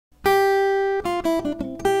Hello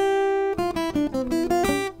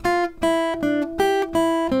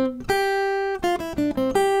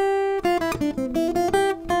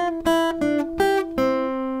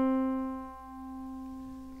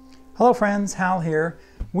friends, Hal here.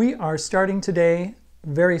 We are starting today a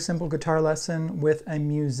very simple guitar lesson with a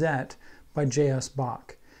Musette by J.S.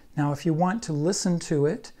 Bach. Now if you want to listen to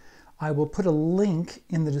it, I will put a link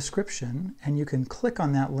in the description and you can click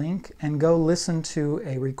on that link and go listen to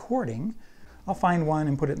a recording. I'll find one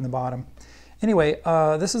and put it in the bottom. Anyway,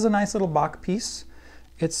 this is a nice little Bach piece.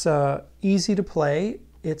 It's easy to play.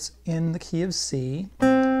 It's in the key of C.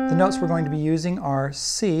 The notes we're going to be using are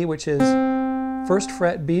C, which is 1st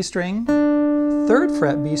fret B string, 3rd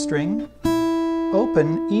fret B string,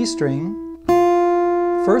 open E string,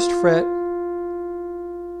 1st fret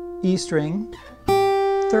E string,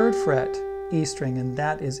 3rd fret E string, and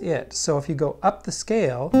that is it. So if you go up the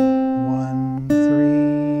scale, 1, 3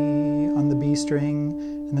 on the B string,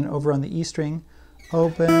 and then over on the E string,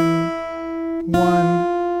 open,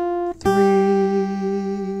 1,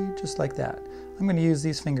 3, just like that. I'm going to use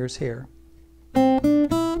these fingers here.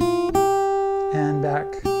 And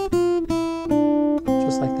back,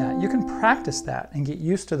 just like that. You can practice that and get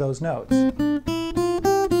used to those notes. Like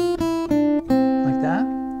that,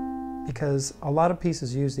 because a lot of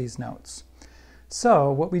pieces use these notes.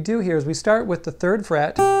 So what we do here is we start with the 3rd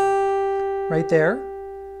fret right there,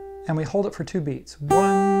 and we hold it for 2 beats.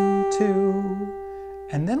 1, 2,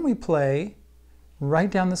 and then we play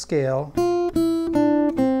right down the scale.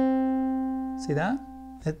 See that?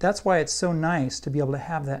 That's why it's so nice to be able to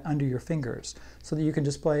have that under your fingers, so that you can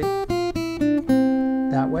just play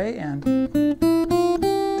that way and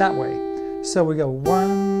that way. So we go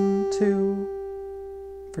 1,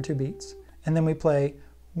 2 for 2 beats, and then we play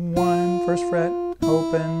 1, 1st fret,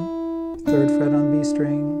 open, 3rd fret on B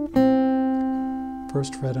string,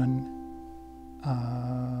 1st fret on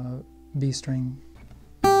B string.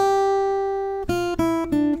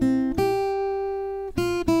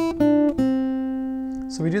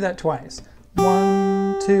 So we do that twice.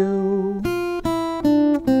 1, 2,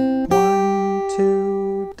 1,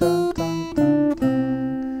 2, dun, dun, dun,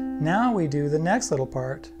 dun. Now we do the next little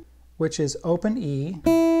part, which is open E.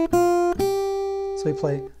 So we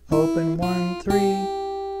play open 1, 3,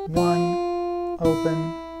 1,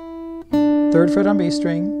 open, 3rd fret on B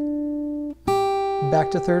string,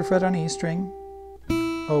 back to 3rd fret on E string,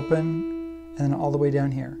 open, and then all the way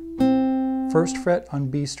down here. 1st fret on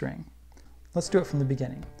B string. Let's do it from the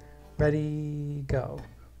beginning. Ready, go.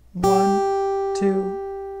 1,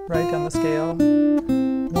 2, right down the scale.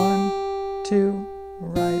 1, 2,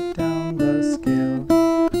 right down the scale.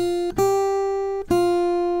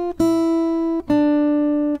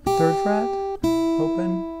 3rd fret,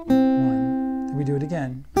 open, 1. Then we do it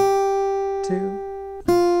again. 2,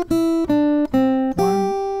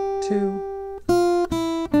 1, 2,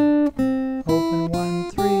 open,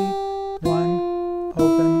 1, 3, 1,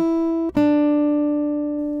 open.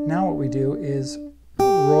 Now what we do is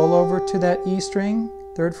roll over to that E string,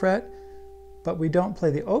 3rd fret, but we don't play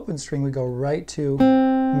the open string, we go right to 1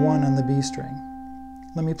 on the B string.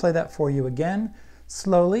 Let me play that for you again,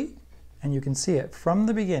 slowly, and you can see it from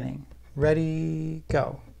the beginning. Ready,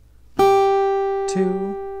 go. 2,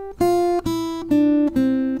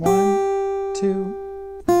 1, 2,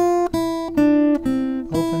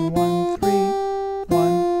 open 1, 3,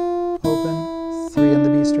 1, open, 3 on the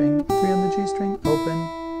B string, 3 on the G string, open,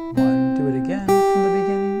 1, do it again from the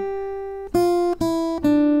beginning.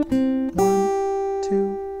 1,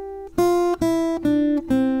 2,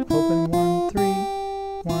 open 1, 3,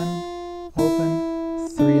 1, open,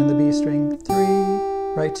 3 on the B string, 3,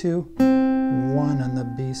 right to 1 on the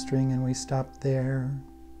B string, and we stop there.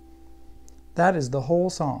 That is the whole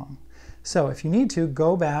song. So if you need to,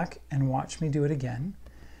 go back and watch me do it again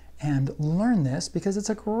and learn this, because it's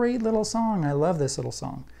a great little song. I love this little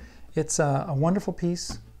song. It's a wonderful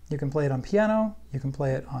piece. You can play it on piano, you can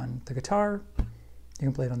play it on the guitar, you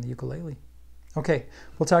can play it on the ukulele. Okay,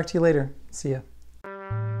 we'll talk to you later. See ya.